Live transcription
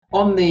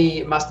On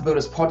the Master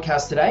Builders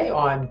podcast today,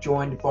 I'm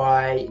joined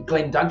by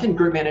Glenn Duncan,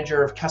 Group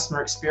Manager of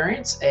Customer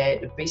Experience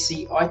at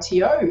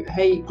BCITO.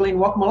 Hey, Glenn,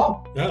 welcome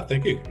along.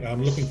 Thank you.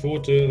 I'm looking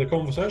forward to the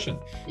conversation.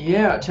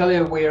 Yeah, I tell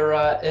you, we're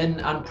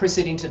in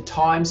unprecedented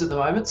times at the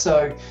moment.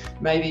 So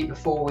maybe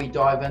before we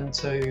dive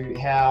into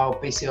how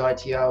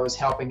BCITO is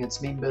helping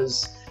its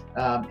members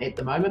at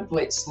the moment,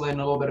 let's learn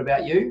a little bit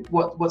about you.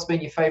 What's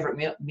been your favourite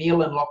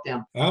meal in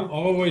lockdown? I've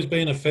always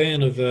been a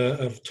fan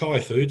of Thai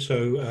food,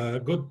 so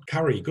good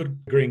curry, good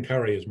green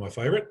curry is my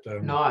favourite.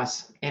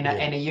 Nice. And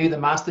are you the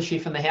master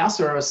chef in the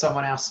house, or is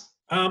someone else?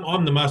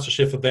 I'm the master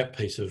chef of that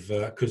piece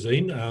of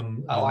cuisine.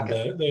 I like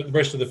it. The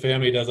rest of the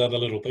family does other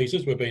little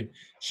pieces. We've been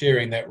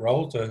sharing that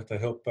role to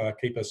help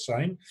keep us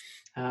sane.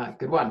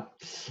 Good one.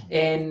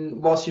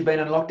 And whilst you've been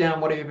in lockdown,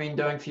 what have you been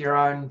doing for your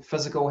own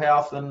physical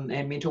health and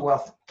mental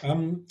health?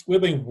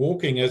 We've been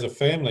walking as a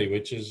family,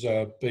 which has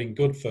been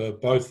good for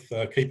both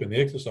keeping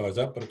the exercise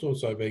up, but it's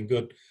also been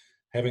good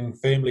having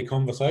family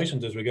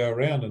conversations as we go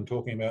around and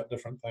talking about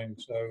different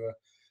things. So,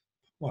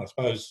 I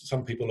suppose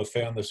some people have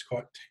found this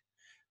quite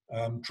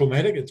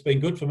traumatic. It's been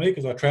good for me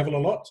because I travel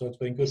a lot, so it's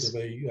been good to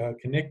be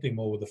connecting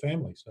more with the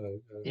family. So,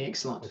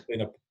 excellent. It's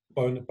been a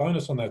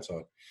bonus on that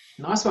side.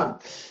 Nice one.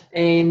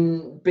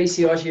 And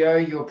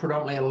BCITO, you're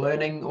predominantly a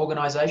learning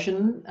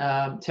organisation.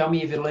 Tell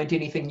me if you learned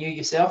anything new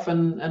yourself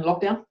in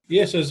lockdown?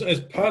 Yes,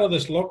 as part of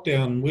this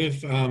lockdown,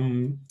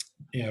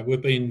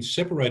 we've been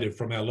separated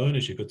from our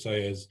learners, you could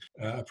say, as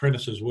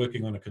apprentices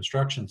working on a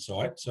construction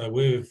site. So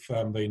we've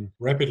been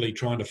rapidly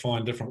trying to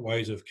find different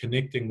ways of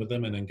connecting with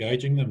them and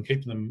engaging them,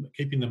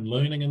 keeping them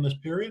learning in this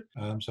period.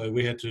 So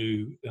we had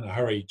to, in a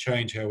hurry,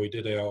 change how we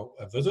did our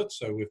visits.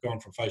 So we've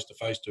gone from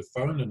face-to-face to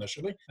phone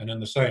initially. And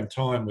in the same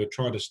time, we're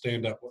trying to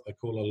stand up what they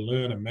call a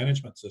learner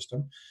management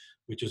system,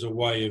 which is a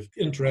way of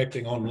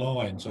interacting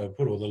online. So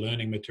put all the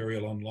learning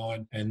material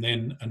online and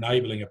then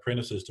enabling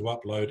apprentices to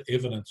upload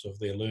evidence of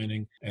their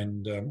learning.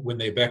 And when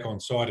they're back on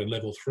site in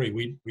level 3,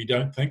 we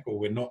don't think, or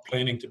we're not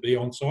planning to be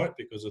on site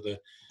because of the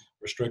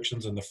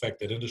restrictions and the fact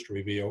that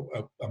industry will be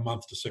a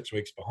month to 6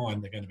 weeks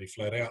behind. They're going to be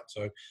flat out.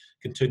 So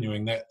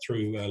continuing that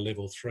through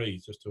level 3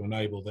 just to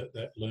enable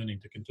that learning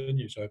to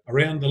continue. So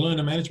around the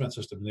learner management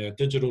system, there,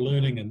 digital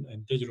learning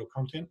and digital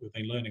content, we've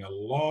been learning a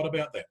lot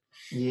about that.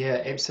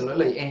 Yeah,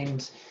 absolutely.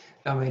 And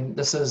I mean,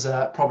 this is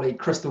probably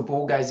crystal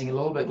ball gazing a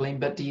little bit, Glenn,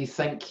 but do you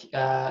think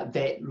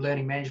that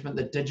learning management,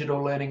 the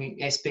digital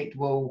learning aspect,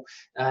 will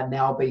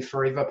now be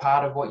forever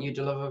part of what you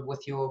deliver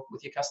with your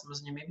customers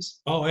and your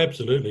members? Oh,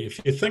 absolutely. If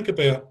you think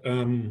about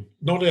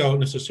not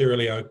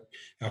necessarily our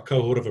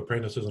cohort of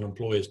apprentices and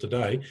employers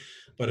today,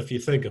 but if you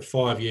think of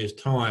 5 years'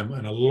 time,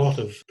 and a lot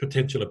of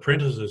potential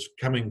apprentices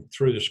coming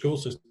through the school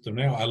system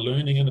now are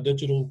learning in a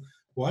digital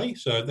way,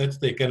 so that's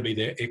going to be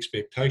their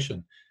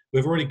expectation.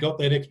 We've already got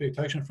that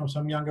expectation from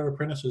some younger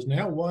apprentices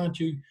now. Why aren't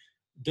you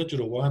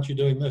digital? Why aren't you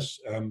doing this?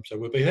 So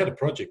we've had a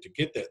project to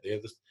get that there.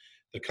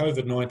 The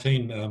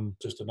COVID-19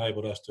 just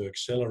enabled us to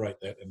accelerate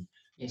that and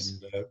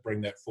bring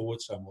that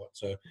forward somewhat.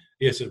 So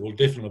yes, it will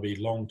definitely be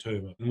long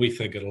term, and we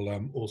think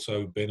it'll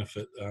also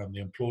benefit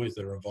the employees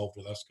that are involved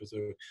with us because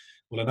it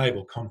will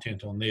enable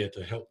content on there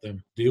to help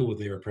them deal with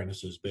their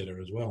apprentices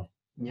better as well.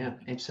 Yeah,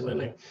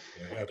 absolutely.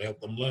 How to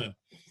help them learn.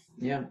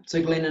 Yeah.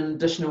 So Glenn, in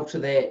addition to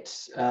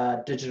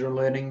that digital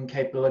learning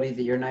capability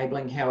that you're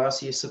enabling, how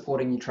else are you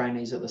supporting your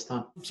trainees at this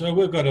time? So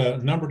we've got a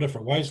number of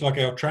different ways. Like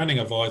our training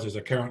advisors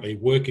are currently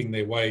working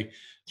their way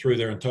through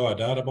their entire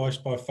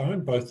database by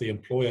phone, both the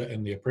employer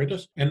and the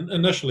apprentice. And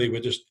initially,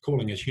 we're just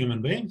calling as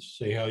human beings,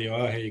 see how you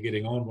are, how you're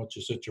getting on, what's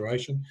your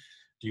situation.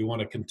 Do you want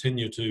to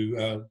continue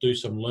to do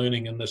some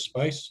learning in this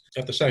space?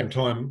 At the same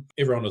time,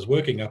 everyone is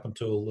working up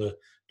until the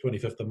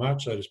 25th of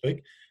March, so to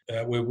speak.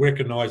 We're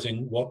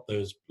recognising what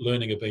there's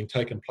learning have been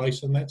taking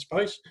place in that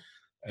space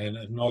and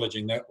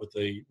acknowledging that with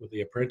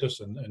the apprentice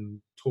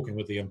and talking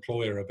with the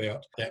employer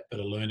about that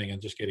bit of learning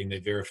and just getting their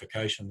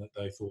verification that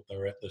they thought they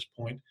were at this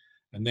point.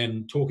 And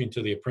then talking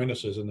to the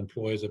apprentices and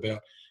employers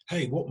about,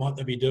 hey, what might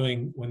they be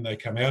doing when they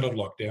come out of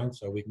lockdown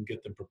so we can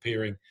get them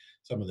preparing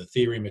some of the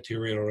theory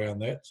material around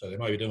that. So they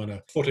may be doing a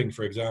footing,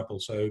 for example,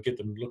 so get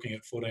them looking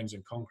at footings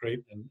and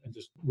concrete and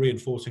just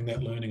reinforcing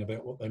that learning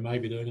about what they may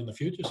be doing in the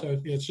future.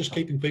 So it's just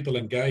keeping people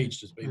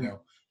engaged has been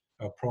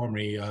our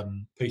primary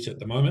piece at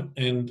the moment.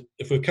 And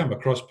if we've come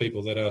across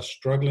people that are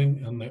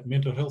struggling on that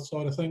mental health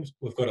side of things,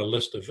 we've got a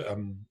list of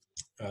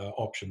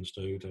options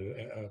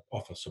to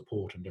offer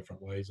support in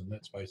different ways in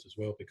that space as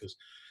well, because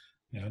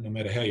no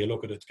matter how you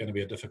look at it, it's going to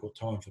be a difficult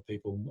time for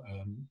people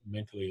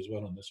mentally as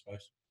well in this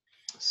space.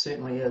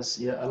 Certainly is,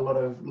 yeah, a lot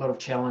of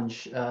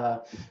challenge,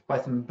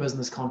 both in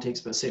business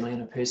context, but certainly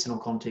in a personal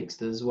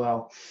context as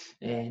well.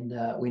 And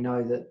we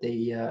know that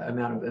the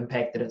amount of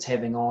impact that it's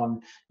having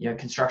on,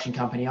 construction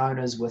company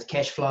owners with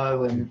cash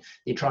flow, and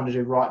they're trying to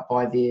do right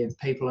by their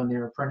people and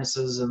their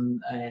apprentices,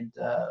 and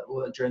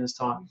during this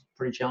time,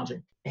 pretty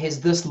challenging.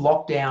 Has this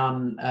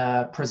lockdown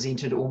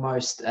presented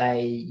almost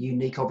a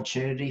unique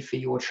opportunity for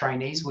your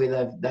trainees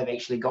where they've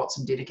actually got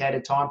some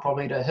dedicated time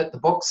probably to hit the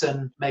books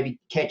and maybe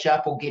catch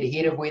up or get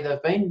ahead of where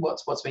they've been?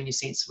 What's been your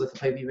sense with the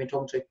people you've been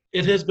talking to?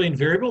 It has been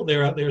variable.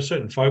 There are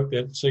certain folk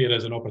that see it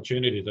as an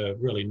opportunity to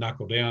really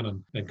knuckle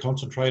down and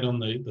concentrate on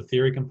the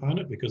theory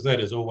component, because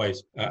that is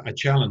always a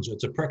challenge.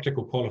 It's a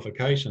practical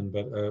qualification,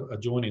 but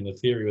joining the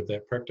theory with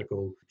that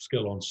practical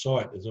skill on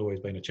site has always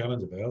been a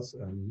challenge of ours.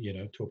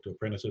 Talk to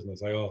apprentices and they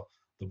say, oh,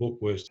 the book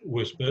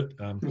worst bit.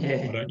 I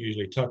don't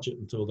usually touch it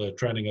until the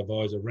training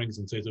advisor rings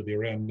and says it'll be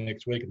around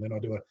next week, and then I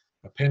do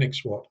a panic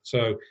swat.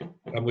 So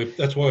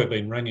that's why we've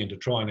been ringing to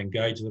try and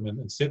engage them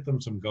and set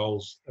them some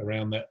goals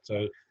around that.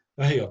 So,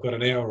 hey, I've got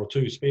an hour or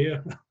two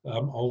spare.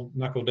 I'll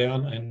knuckle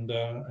down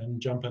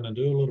and jump in and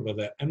do a little bit of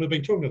that. And we've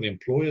been talking to the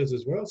employers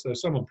as well. So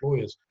some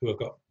employers who have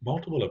got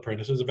multiple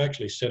apprentices have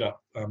actually set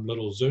up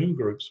little Zoom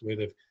groups where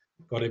they've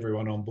got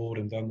everyone on board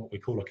and done what we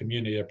call a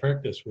community of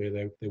practice, where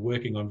they're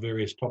working on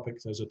various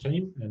topics as a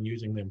team and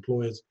using the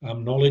employers'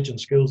 knowledge and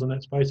skills in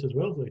that space as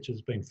well, which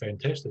has been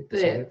fantastic.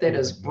 That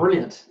is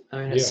brilliant.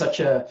 I mean, it's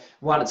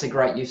it's a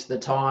great use of the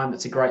time.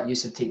 It's a great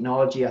use of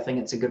technology. I think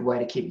it's a good way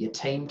to keep your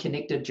team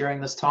connected during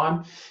this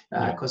time,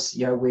 because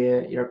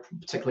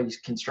particularly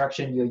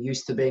construction, you're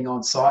used to being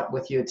on site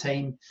with your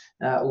team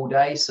all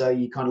day, so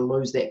you kind of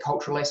lose that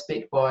cultural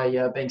aspect by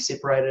being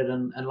separated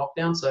and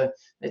lockdown. So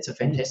it's a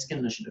fantastic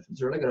initiative.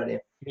 It's a really good idea.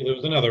 Yeah, there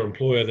was another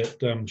employer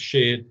that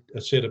shared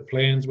a set of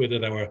plans, whether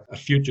they were a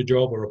future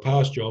job or a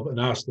past job, and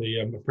asked the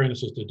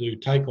apprentices to do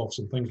takeoffs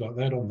and things like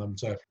that on them.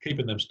 So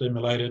keeping them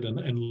stimulated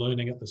and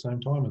learning at the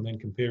same time, and then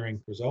comparing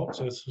results.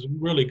 So it's some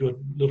really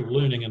good little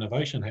learning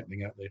innovation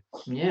happening out there.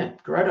 Yeah,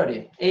 great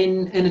idea.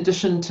 In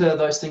addition to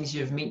those things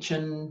you've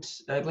mentioned,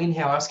 Glenn,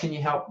 how else can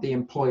you help the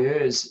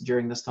employers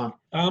during this time?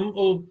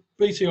 Well,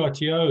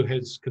 BCITO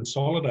has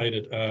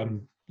consolidated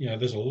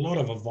there's a lot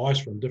of advice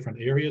from different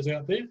areas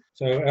out there.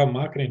 So our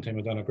marketing team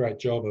have done a great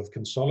job of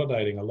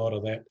consolidating a lot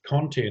of that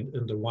content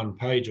into one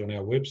page on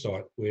our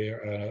website,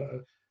 where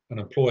an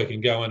employer can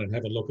go in and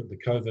have a look at the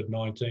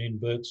COVID-19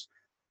 bits.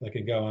 They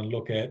can go and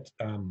look at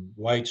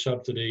wage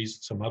subsidies,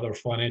 some other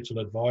financial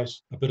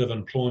advice, a bit of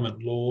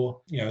employment law,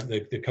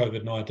 the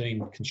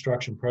COVID-19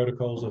 construction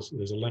protocols.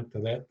 There's a link to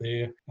that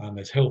there.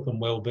 There's health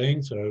and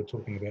well-being, so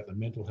talking about the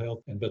mental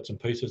health and bits and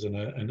pieces,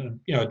 and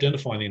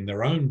identifying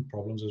their own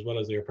problems as well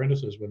as their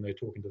apprentices when they're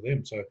talking to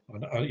them. So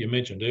you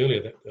mentioned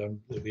earlier that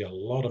there'll be a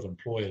lot of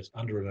employers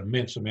under an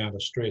immense amount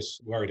of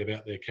stress, worried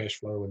about their cash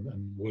flow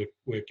and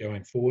work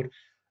going forward.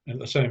 And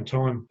at the same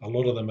time, a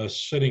lot of them are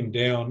sitting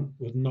down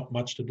with not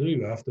much to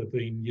do after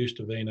being used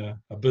to being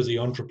a busy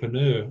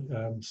entrepreneur,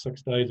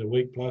 6 days a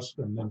week plus,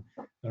 and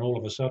all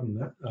of a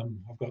sudden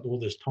I've got all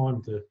this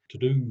time to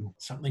do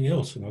something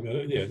else, and I've got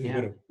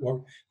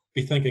to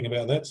be thinking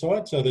about that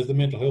side. So there's the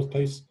mental health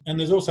piece, and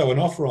there's also an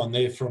offer on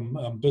there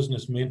from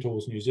Business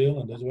Mentors New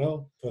Zealand as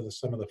well for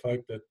some of the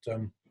folk that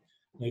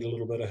need a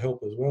little bit of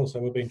help as well. So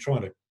we've been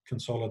trying to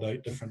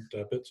consolidate different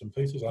bits and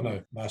pieces. I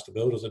know Master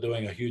Builders are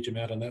doing a huge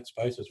amount in that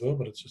space as well,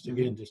 but it's just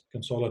just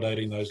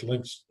consolidating those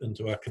links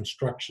into a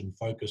construction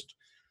focused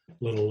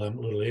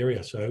little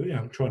area. So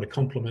trying to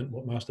complement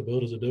what Master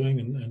Builders are doing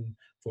and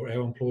for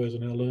our employers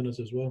and our learners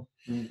as well.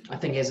 I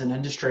think as an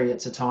industry,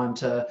 it's a time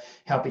to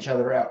help each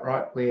other out,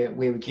 right? Where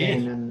we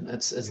can, and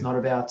it's not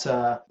about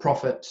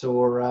profit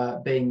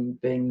or being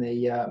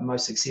the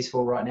most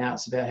successful right now.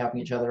 It's about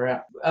helping each other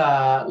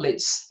out.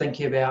 Let's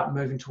think about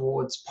moving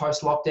towards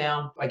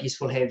post-lockdown. I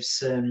guess we'll have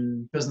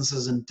some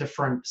businesses in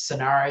different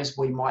scenarios.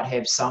 We might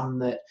have some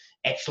that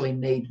actually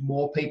need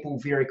more people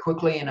very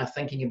quickly and are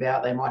thinking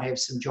about they might have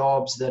some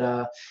jobs that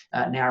are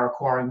now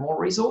requiring more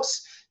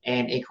resource.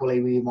 And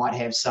equally, we might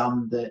have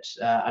some that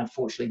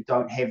unfortunately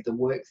don't have the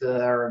work that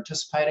they're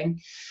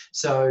anticipating.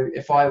 So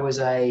if I was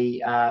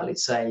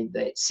let's say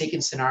that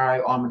second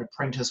scenario, I'm an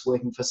apprentice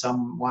working for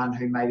someone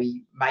who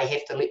may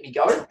have to let me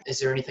go. Is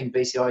there anything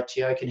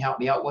BCITO can help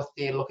me out with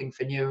there looking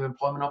for new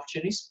employment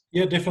opportunities?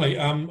 Yeah, definitely.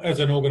 As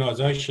an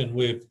organisation,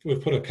 we've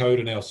put a code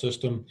in our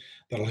system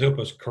that'll help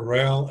us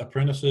corral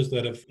apprentices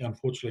that have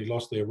unfortunately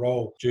lost their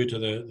role due to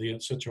the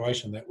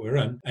situation that we're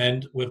in.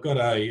 And we've got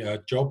a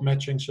job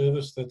matching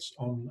service that's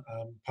on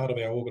part of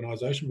our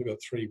organisation. We've got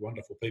 3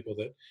 wonderful people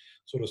that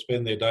sort of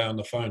spend their day on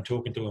the phone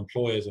talking to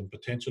employers and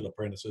potential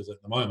apprentices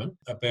at the moment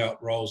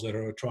about roles that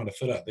are trying to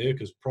fit out there,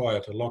 because prior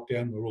to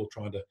lockdown, we're all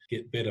trying to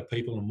get better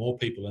people and more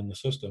people in the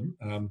system.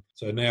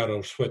 So now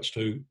it'll switch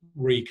to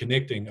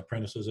reconnecting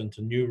apprentices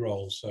into new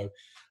roles. So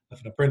if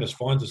an apprentice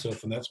finds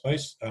herself in that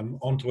space,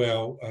 onto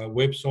our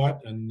website,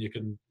 and you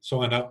can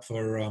sign up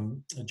for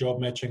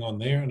job matching on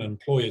there, and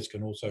employers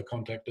can also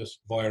contact us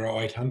via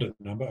our 800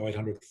 number,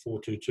 800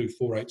 422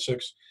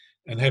 486,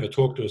 and have a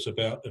talk to us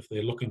about if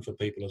they're looking for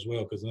people as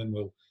well, because then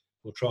we'll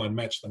try and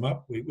match them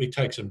up. We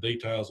take some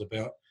details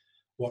about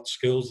what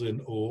skills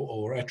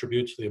or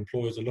attributes the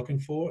employers are looking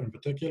for in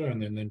particular,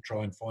 and then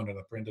try and find an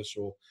apprentice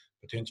or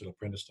potential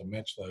apprentice to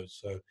match those.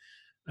 So,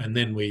 and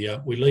then we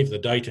leave the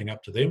dating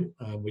up to them.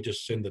 We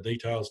just send the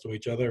details to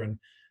each other, and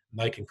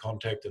they can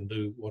contact and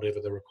do whatever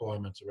the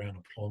requirements around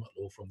employment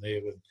law from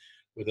there,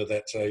 whether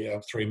that's a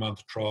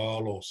 3-month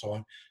trial or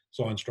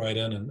sign straight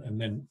in. And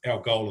then our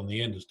goal in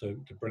the end is to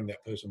bring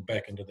that person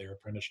back into their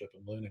apprenticeship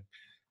and learning,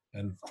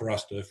 and for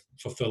us to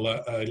fulfill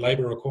a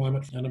labour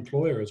requirement for an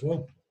employer as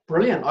well.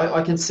 Brilliant.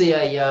 I can see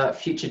a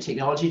future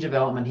technology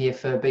development here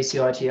for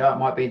BCITO. It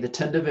might be the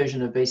Tinder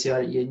version of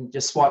BCITO. You can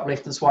just swipe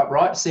left and swipe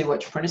right to see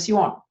which apprentice you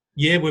want.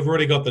 Yeah, we've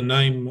already got the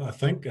name, I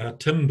think,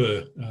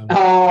 Timber.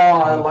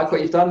 I like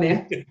what you've done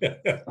there.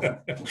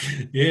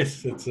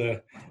 Yes, it's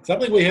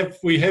something we have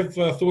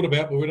thought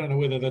about, but we don't know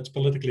whether that's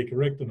politically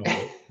correct or not.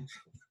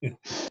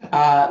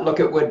 Look,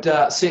 it would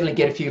certainly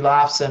get a few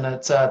laughs, and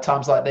at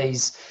times like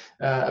these,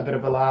 a bit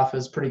of a laugh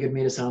is pretty good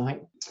medicine, I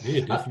think.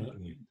 Yeah,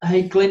 definitely.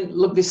 Hey, Glenn,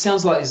 look, this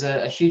sounds like there's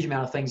a huge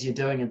amount of things you're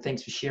doing, and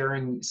thanks for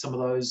sharing some of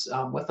those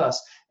with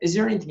us. Is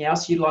there anything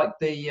else you'd like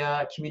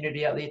the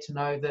community out there to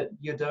know that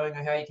you're doing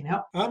or how you can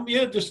help?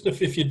 Yeah, just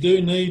if you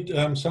do need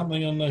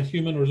something on the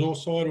human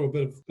resource side, or a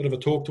bit of a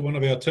talk to one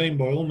of our team,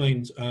 by all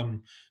means,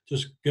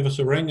 just give us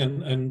a ring,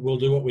 and we'll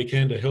do what we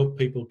can to help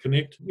people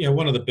connect.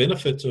 One of the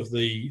benefits of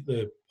the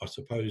I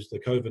suppose the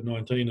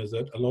COVID-19 is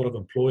that a lot of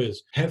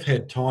employers have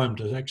had time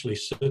to actually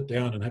sit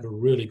down and have a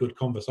really good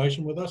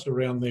conversation with us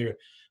around their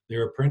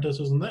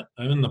apprentices and that.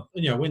 And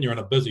when you're on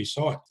a busy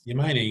site, you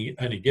may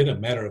only get a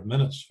matter of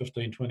minutes,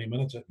 15, 20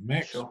 minutes at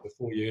max, sure,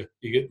 before you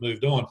get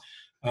moved on.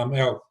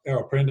 Our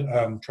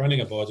training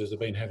advisors have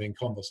been having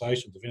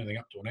conversations of anything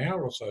up to an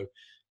hour or so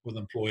with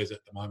employers at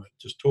the moment,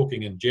 just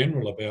talking in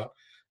general about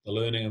the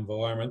learning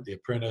environment, the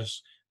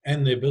apprentice,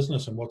 and their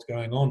business and what's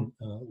going on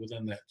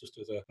within that, just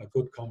as a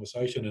good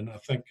conversation. And I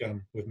think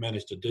we've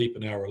managed to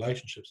deepen our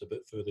relationships a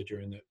bit further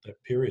during that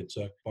period.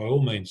 So by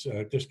all means,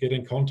 just get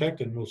in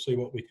contact, and we'll see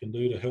what we can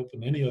do to help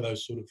in any of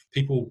those sort of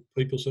people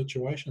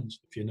situations,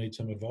 if you need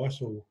some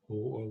advice or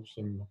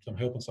some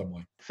help in some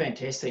way.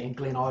 Fantastic. And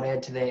Glenn, I'd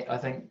add to that, I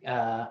think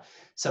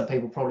some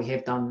people probably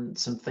have done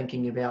some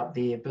thinking about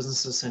their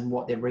businesses and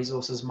what their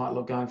resources might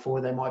look going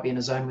forward. They might be in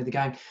a zone where they're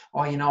going,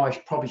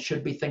 I probably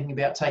should be thinking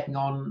about taking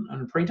on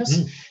an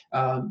apprentice.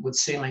 Would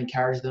certainly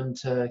encourage them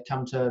to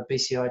come to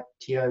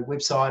BCITO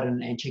website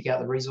and check out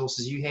the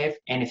resources you have.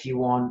 And if you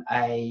want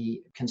a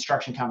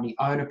construction company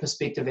owner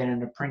perspective and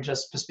an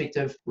apprentice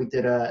perspective, we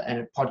did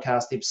a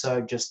podcast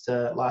episode just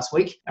last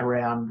week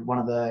around one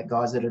of the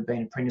guys that had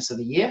been Apprentice of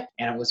the Year,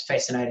 and it was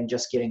fascinating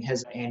just getting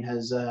his and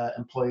his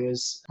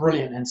employers'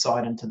 brilliant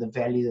insight into the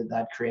value that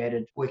they'd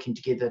created working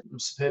together. It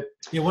was superb.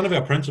 Yeah, one of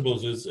our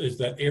principles is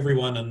that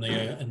everyone in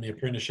the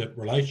apprenticeship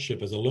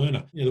relationship is a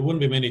learner. There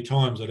wouldn't be many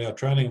times that our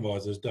training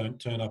advisors don't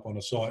turn up on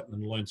a site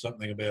and learn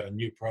something about a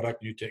new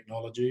product, new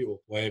technology, or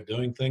way of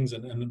doing things,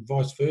 and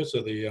vice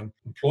versa. The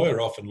employer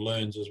often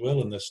learns as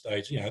well in this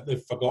stage.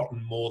 They've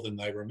forgotten more than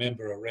they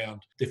remember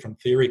around different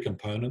theory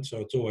components, so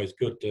it's always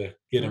good to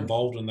get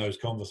involved in those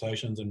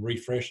conversations and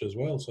refresh as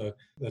well. So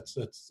that's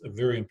a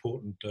very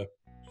important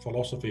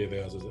philosophy of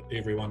ours, is that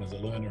everyone is a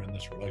learner in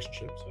this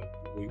relationship. So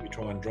we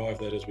try and drive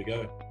that as we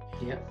go.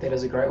 Yeah, that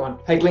is a great one.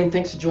 Hey, Glenn,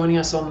 thanks for joining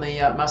us on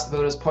the Master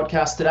Builders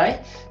podcast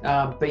today.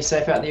 Be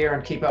safe out there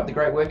and keep up the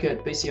great work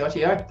at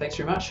BCITO. Thanks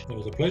very much. It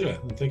was a pleasure,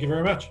 and thank you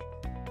very much.